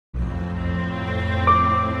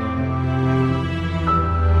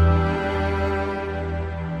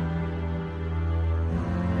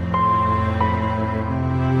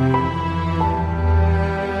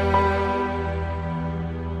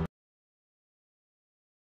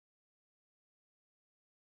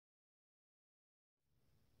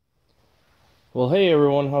Well, hey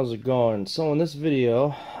everyone, how's it going? So in this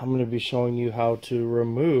video, I'm going to be showing you how to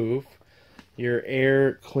remove your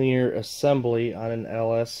air cleaner assembly on an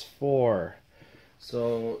LS4.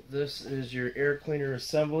 So this is your air cleaner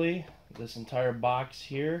assembly, this entire box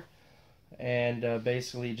here, and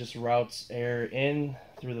basically just routes air in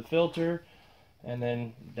through the filter and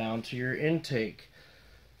then down to your intake.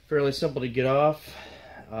 Fairly simple to get off,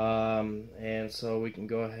 and so we can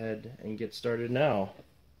go ahead and get started now.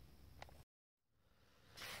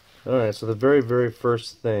 Alright, so the very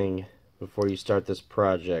first thing before you start this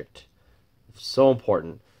project, so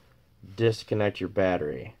important, disconnect your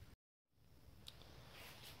battery.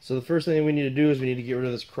 So the first thing we need to do is we need to get rid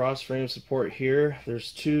of this cross frame support here.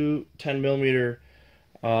 There's two 10mm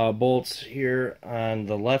bolts here on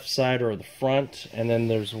the left side or the front, and then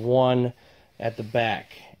there's one at the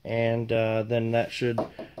back, and then that should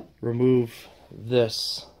remove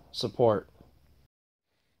this support.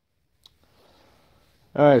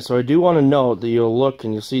 Alright, so I do want to note that you'll look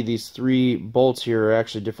and you'll see these three bolts here are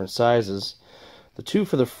actually different sizes. The two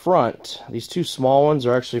for the front, these two small ones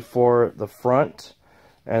are actually for the front,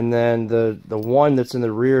 and then the one that's in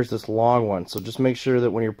the rear is this long one. So just make sure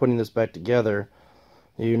that when you're putting this back together,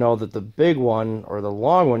 you know that the big one, or the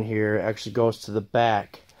long one here, actually goes to the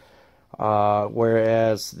back,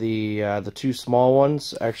 whereas the two small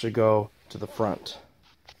ones actually go to the front.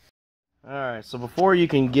 Alright, so before you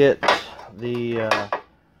can get the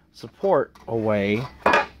support away,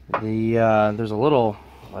 there's a little,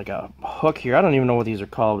 like a hook here. I don't even know what these are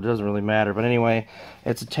called, but it doesn't really matter. But anyway,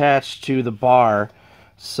 it's attached to the bar.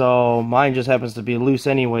 So mine just happens to be loose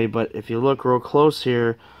anyway, but if you look real close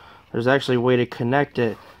here, there's actually a way to connect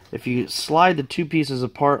it. If you slide the two pieces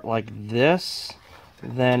apart like this,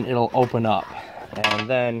 then it'll open up. And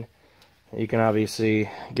then you can obviously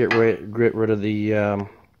get rid of the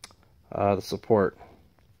support.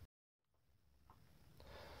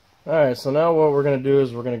 Alright, so now what we're going to do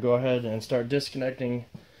is we're going to go ahead and start disconnecting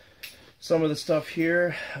some of the stuff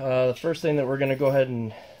here. The first thing we're going to go ahead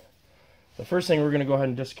and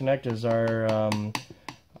disconnect is our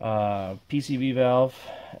PCV valve,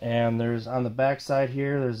 and there's on the back side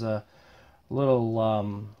here there's a little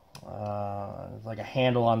like a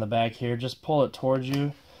handle on the back here. Just pull it towards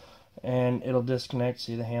you and it'll disconnect.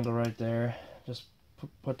 See the handle right there? Just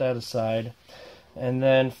put that aside. And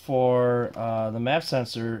then for the map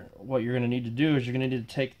sensor, what you're going to need to do is you're going to need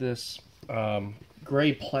to take this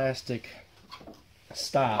gray plastic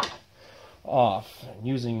stop off.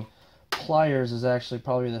 Using pliers is actually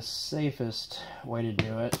probably the safest way to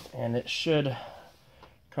do it, and it should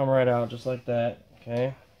come right out just like that.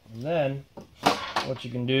 Okay, and then what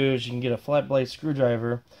you can do is you can get a flat blade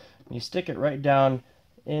screwdriver and you stick it right down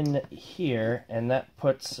in here, and that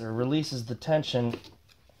releases the tension,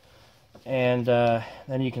 and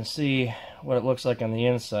then you can see what it looks like on the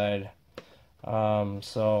inside.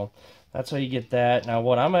 So that's how you get that. Now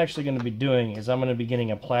what I'm actually going to be doing is I'm going to be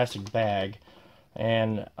getting a plastic bag,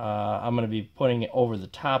 and I'm going to be putting it over the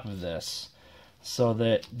top of this so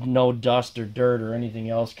that no dust or dirt or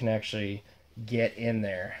anything else can actually get in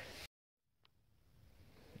there.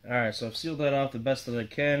 Alright, so I've sealed that off the best that I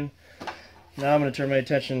can. Now I'm going to turn my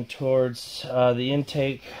attention towards the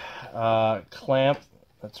intake clamp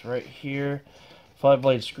that's right here. Flat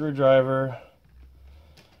blade screwdriver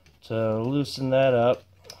to loosen that up.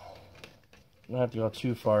 Don't have to go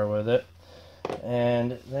too far with it.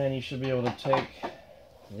 And then you should be able to take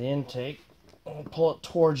the intake and pull it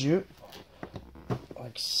towards you,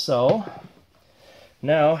 like so.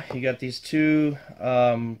 Now you got these two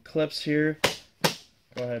clips here.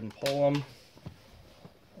 Go ahead and pull them.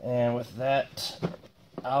 And with that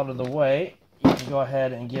out of the way, you can go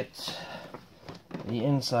ahead and get the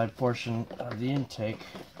inside portion of the intake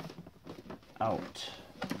out.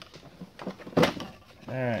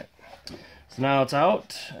 Alright, so now it's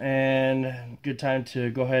out, and good time to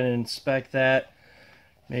go ahead and inspect that.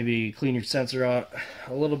 Maybe clean your sensor out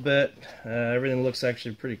a little bit. Everything looks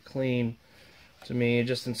actually pretty clean to me.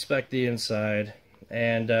 Just inspect the inside.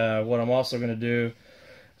 And what I'm also going to do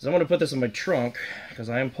is I'm going to put this in my trunk because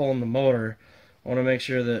I am pulling the motor. I want to make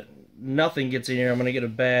sure that nothing gets in here. I'm going to get a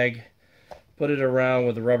bag, put it around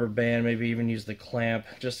with a rubber band, maybe even use the clamp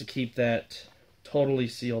just to keep that totally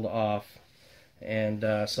sealed off. And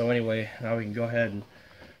so anyway, now we can go ahead and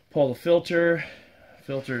pull the filter.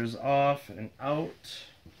 Filter is off and out.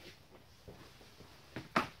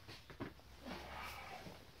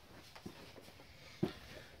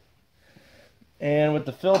 And with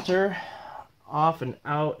the filter off and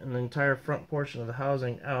out and the entire front portion of the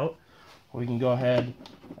housing out, we can go ahead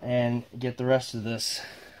and get the rest of this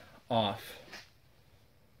off.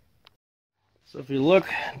 So if you look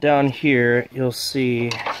down here, you'll see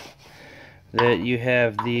that you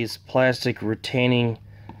have these plastic retaining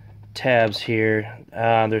tabs here.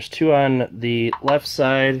 There's two on the left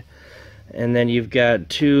side, and then you've got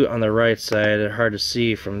two on the right side. They're hard to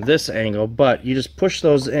see from this angle, but you just push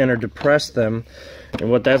those in or depress them, and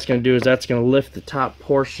what that's going to do is that's going to lift the top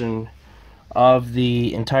portion of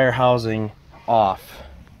the entire housing off.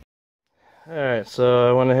 Alright, so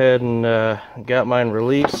I went ahead and got mine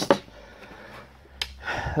released.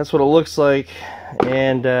 That's what it looks like.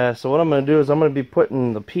 And so what I'm going to do is I'm going to be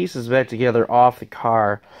putting the pieces back together off the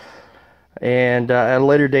car. And at a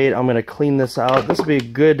later date, I'm going to clean this out. This will be a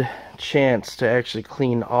good chance to actually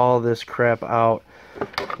clean all this crap out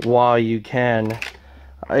while you can.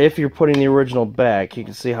 If you're putting the original back, you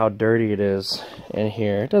can see how dirty it is in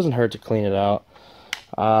here. It doesn't hurt to clean it out.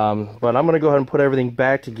 But I'm going to go ahead and put everything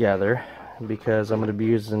back together because I'm going to be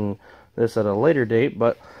using this at a later date.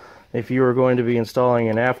 But if you were going to be installing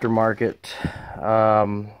an aftermarket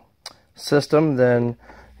system, then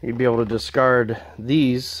you'd be able to discard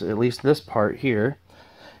these, at least this part here.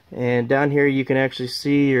 And down here you can actually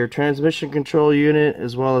see your transmission control unit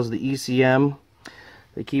as well as the ECM.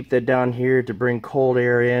 They keep that down here to bring cold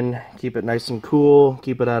air in, keep it nice and cool,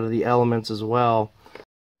 keep it out of the elements as well.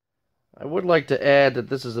 I would like to add that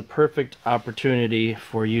this is a perfect opportunity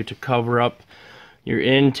for you to cover up your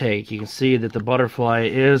intake. You can see that the butterfly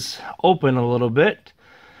is open a little bit.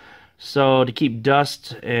 So to keep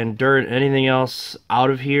dust and dirt and anything else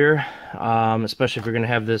out of here, especially if you're going to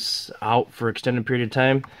have this out for an extended period of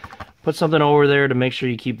time, put something over there to make sure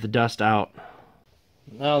you keep the dust out.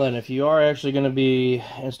 Now then, if you are actually going to be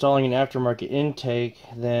installing an aftermarket intake,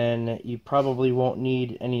 then you probably won't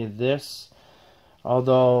need any of this.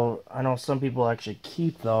 Although I know some people actually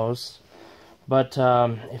keep those. But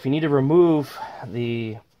if you need to remove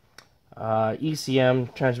the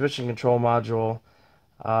ECM transmission control module,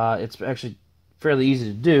 it's actually fairly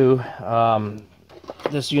easy to do.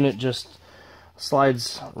 This unit just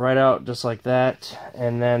slides right out just like that,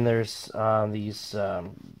 and then there's these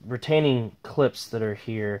retaining clips that are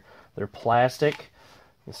here. They're plastic.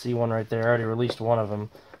 You can see one right there. I already released one of them,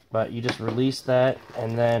 but you just release that,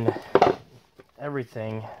 and then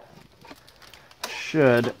everything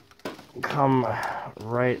should come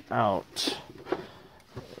right out.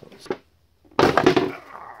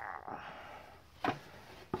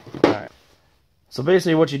 So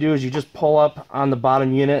basically what you do is you just pull up on the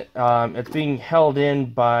bottom unit. It's being held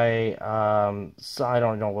in by, so I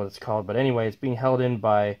don't know what it's called, but anyway, it's being held in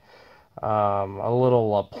by a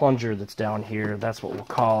little plunger that's down here. That's what we'll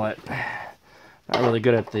call it. Not really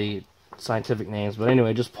good at the scientific names, but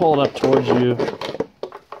anyway, just pull it up towards you.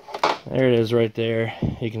 There it is right there.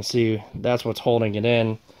 You can see that's what's holding it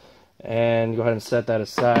in. And go ahead and set that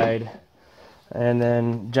aside. And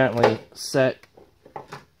then gently set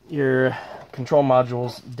your control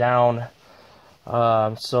modules down.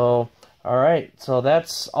 Alright, so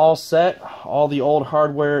that's all set. All the old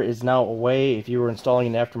hardware is now away. If you were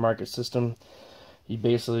installing an aftermarket system, you'd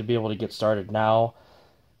basically be able to get started now.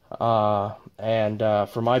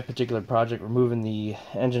 For my particular project, removing the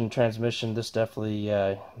engine and transmission, this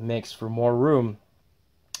definitely makes for more room.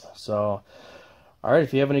 So, alright,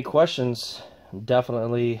 if you have any questions,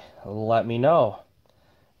 definitely let me know.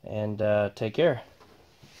 And take care.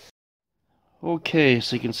 Okay,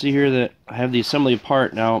 so you can see here that I have the assembly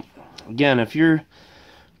part. Now, again, if you're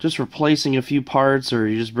just replacing a few parts or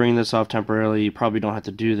you just bring this off temporarily, you probably don't have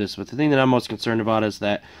to do this. But the thing that I'm most concerned about is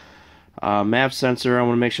that MAP sensor. I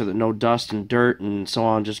want to make sure that no dust and dirt and so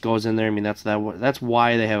on just goes in there. I mean, that's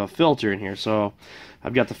why they have a filter in here. So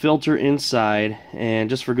I've got the filter inside, and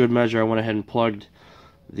just for good measure, I went ahead and plugged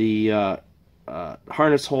the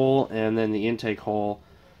harness hole and then the intake hole.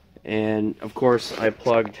 And of course I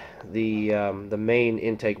plugged the main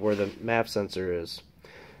intake where the MAP sensor is,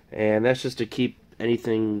 and that's just to keep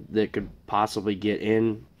anything that could possibly get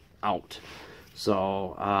in out.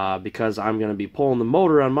 So because I'm going to be pulling the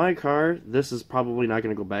motor on my car, this is probably not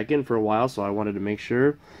going to go back in for a while, so I wanted to make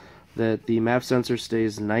sure that the MAP sensor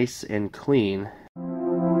stays nice and clean.